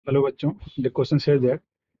Hello बच्चों, the question says that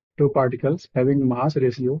two particles having mass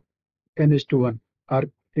ratio n:1 are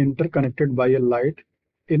interconnected by a light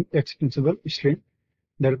inextensible string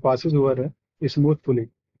that passes over a smooth pulley.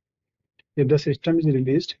 If the system is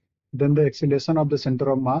released, then the acceleration of the center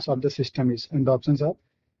of mass of the system is, and the options are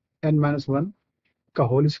n-1 का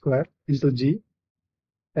whole square into g,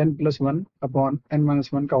 n+1 upon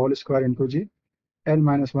n-1 का whole square into g,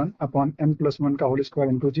 n-1 upon n+1 का whole square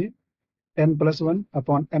into g, n+1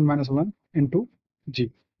 upon n-1 into g.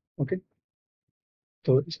 Okay,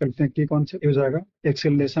 तो इसका लिखते हैं की concept हो जाएगा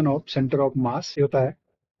acceleration of centre of mass. ये होता है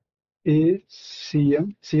ए सी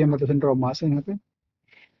एम मतलब सेंटर ऑफ मास है यहाँ पे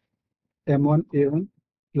m1 a1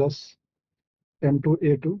 plus m2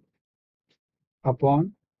 a2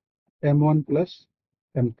 upon m1 plus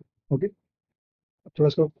m2। Okay, अब थोड़ा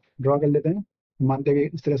इसको ड्रॉ कर लेते हैं। मानते हैं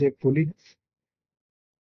कि इस तरह से एक पुली है,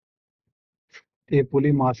 ये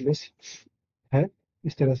पुली मासलेस है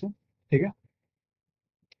इस तरह से, ठीक है।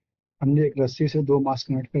 हमने एक रस्सी से दो मास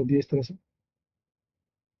कनेक्ट कर दिए इस तरह से।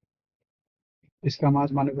 इसका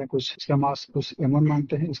मास मान लेते हैं कुछ, इसका मास कुछ m1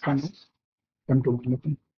 मानते हैं, इसका मास m2 मान लेते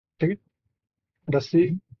हैं, ठीक है।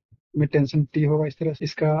 रस्सी में टेंशन टी होगा इस तरह से,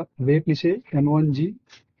 इसका वेट नीचे m1g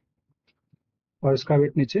और इसका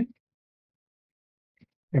वेट नीचे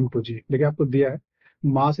m2g। देखिए आपको दिया है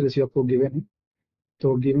मास रेशियो, आपको गिवन है,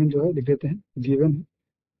 तो गिवन जो है लिख देते हैं, given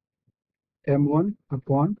m1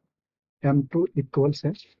 upon m2 equals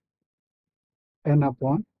है n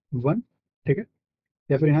अपॉन 1, ठीक है।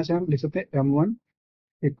 या फिर यहाँ से हम लिख सकते हैं m1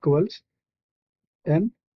 इक्वल्स n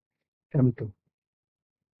m2,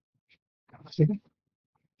 ठीक है।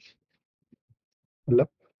 मतलब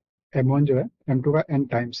m1 जो है m2 का n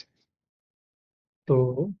टाइम्स।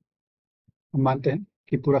 तो हम मानते हैं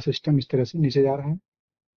कि पूरा सिस्टम इस तरह से नीचे जा रहा है,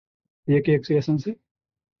 ये की एक्सीलरेशन से,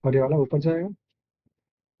 और ये वाला ऊपर जाएगा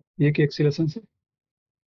ये की एक्सीलरेशन से,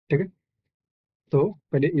 ठीक है। तो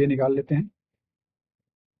पहले ये निकाल लेते हैं,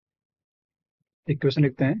 इक्वेशन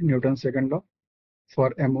लिखते हैं Newton second law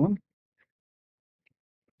for m1।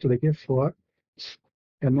 तो देखिए फॉर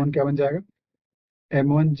m1 क्या बन जाएगा,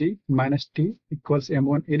 m1g minus T equals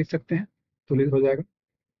m1a लिख सकते हैं, तो लिख हो जाएगा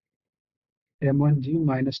m1g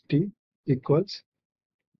minus T equals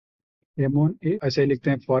m1a। ऐसे ही लिखते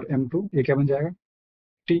हैं फॉर m2, ये क्या बन जाएगा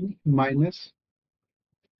t minus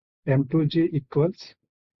m2g equals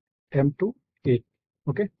m2a।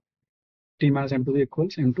 Okay, t minus m2g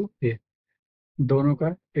equals m2a। दोनों का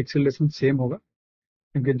एक्सीलरेशन सेम होगा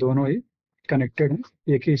क्योंकि दोनों ही कनेक्टेड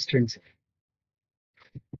हैं एक ही स्ट्रिंग से।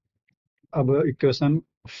 अब इक्वेशन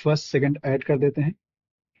फर्स्ट सेकंड ऐड कर देते हैं,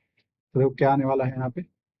 तो देखो क्या आने वाला है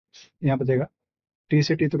यहाँ बचेगा टी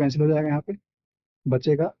से टी तो कैंसिल हो जाएगा, यहाँ पे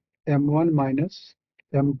बचेगा m1 minus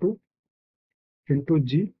m2 into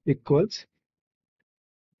G equals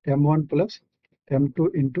m1 plus m2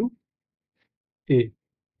 into ए।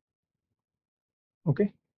 ओके,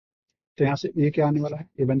 तो यहाँ से ए क्या आने वाला है,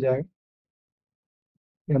 ये बन जाएगा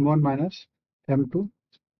m1 minus m2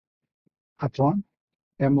 upon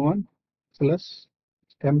m1 plus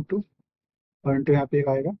m2 और इंटू यहाँ पे एक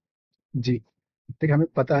आएगा जी। ठीक है, हमें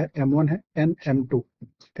पता है m1 है n m2,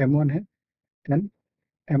 m1 है n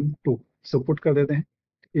m2, सो पुट कर देते हैं।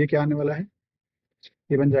 ये क्या आने वाला है,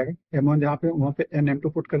 ये बन जाएगा m1 जहाँ पे वहाँ पे n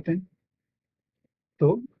m2 पुट करते हैं,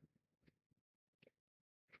 तो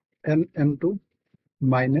n m2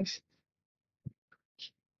 माइनस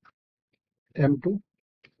m2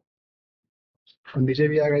 और नीचे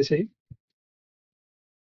भी आएगा ऐसे ही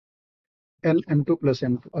n m2 प्लस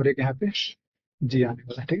m2 और एक यहाँ पे g आने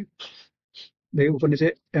वाला है, ठीक है। देखिए ऊपर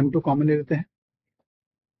नीचे m2 कॉमन ले लेते हैं,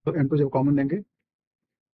 तो m2 जब कॉमन लेंगे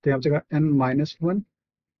तो यहाँ बचेगा n माइनस 1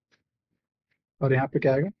 और यहाँ पे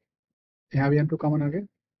क्या आएगा, यहाँ भी m2 कॉमन आ गया,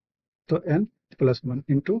 तो n प्लस 1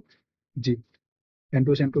 इंटू जी।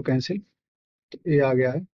 n2 से m2 कैंसिल, तो ये आ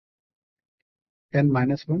गया है n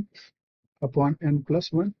minus 1 upon n plus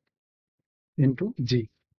 1 into जी।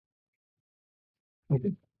 ओके,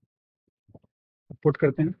 पुट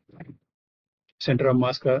करते हैं, सेंटर ऑफ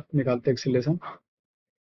मास का निकालते हैं एक्सीलरेशन।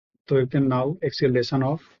 तो लिखते हैं now acceleration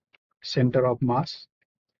of centre of mass,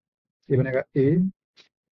 ये बनेगा ए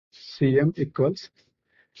सी एम इक्वल्स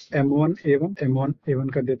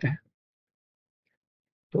m1 कर देते हैं,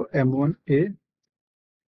 तो m1a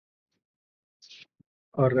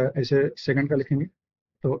और ऐसे सेकंड का लिखेंगे,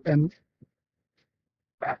 तो n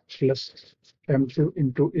प्लस m2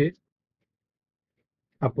 इंटू ए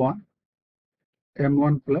upon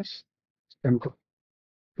m1 plus m2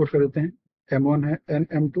 put कर देते हैं। m1 है n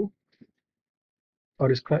m2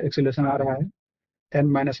 और इसका एक्सीलरेशन आ रहा है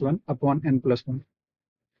n-1 upon n plus 1,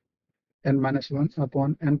 n-1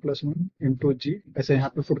 upon n plus 1 into जी। ऐसे यहाँ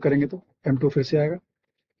पे पुट करेंगे तो m2 फिर से आएगा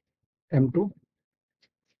m2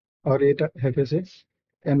 और ये है फिर से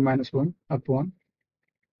n-1 अपॉन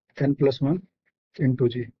n+1 इंटू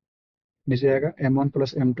जी। नीचे आएगा m1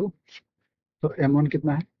 प्लस m2, तो m1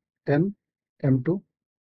 कितना है n m2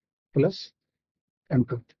 प्लस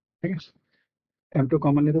m2, ठीक है। m2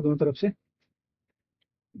 कॉमन लेते दोनों तरफ से,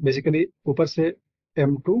 बेसिकली ऊपर से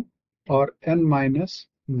m2 और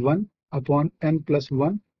n-1 अपॉन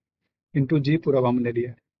n+1 इंटू जी पूरा कॉमन ले लिया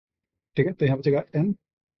है, ठीक है। तो यहाँ बचेगा n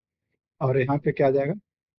और यहाँ पे क्या आ जाएगा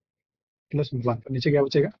 +1, तो नीचे क्या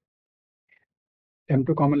बचेगा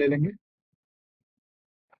m2 कॉमन ले लेंगे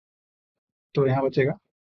तो यहाँ बचेगा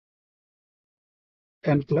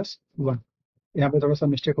n+1। यहाँ पे थोड़ा सा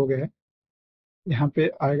मिस्टेक हो गया है, यहाँ पे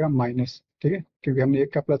आएगा माइनस, ठीक है, क्योंकि हमने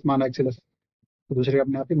एक का प्लस माना एक्सीलर, तो दूसरे का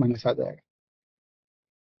अपने आप ही माइनस आ जाएगा,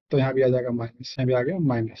 तो यहाँ भी आ जाएगा माइनस, यहाँ भी आ गया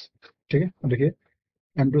माइनस, ठीक है। अब देखिए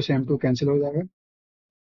m2 से m2 कैंसिल हो जाएगा,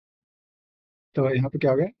 तो यहाँ पे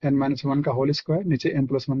क्या हो गया n-1 का होल स्क्वायर नीचे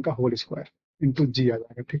n+1 का होल स्क्वायर इंटू जी आ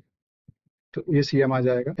जाएगा, ठीक। तो ये सीएम आ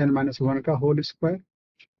जाएगा n-1 का होल स्क्वायर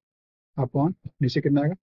अपॉन नीचे कितना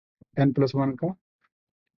आएगा n+1 का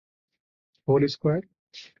होल स्क्वायर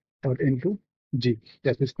और इंटू जी।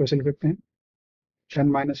 जैसे इसको ऐसे लिख सकते हैं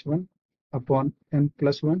n-1 अपॉन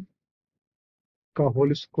n+1 का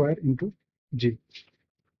होल स्क्वायर इंटू जी।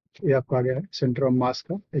 ये आपका आ गया है सेंटर ऑफ मास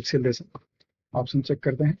का एक्सेलरेशन। ऑप्शन चेक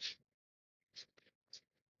करते हैं,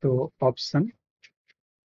 तो option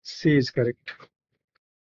C is correct.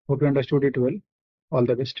 Hope you understood it well. All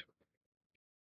the best.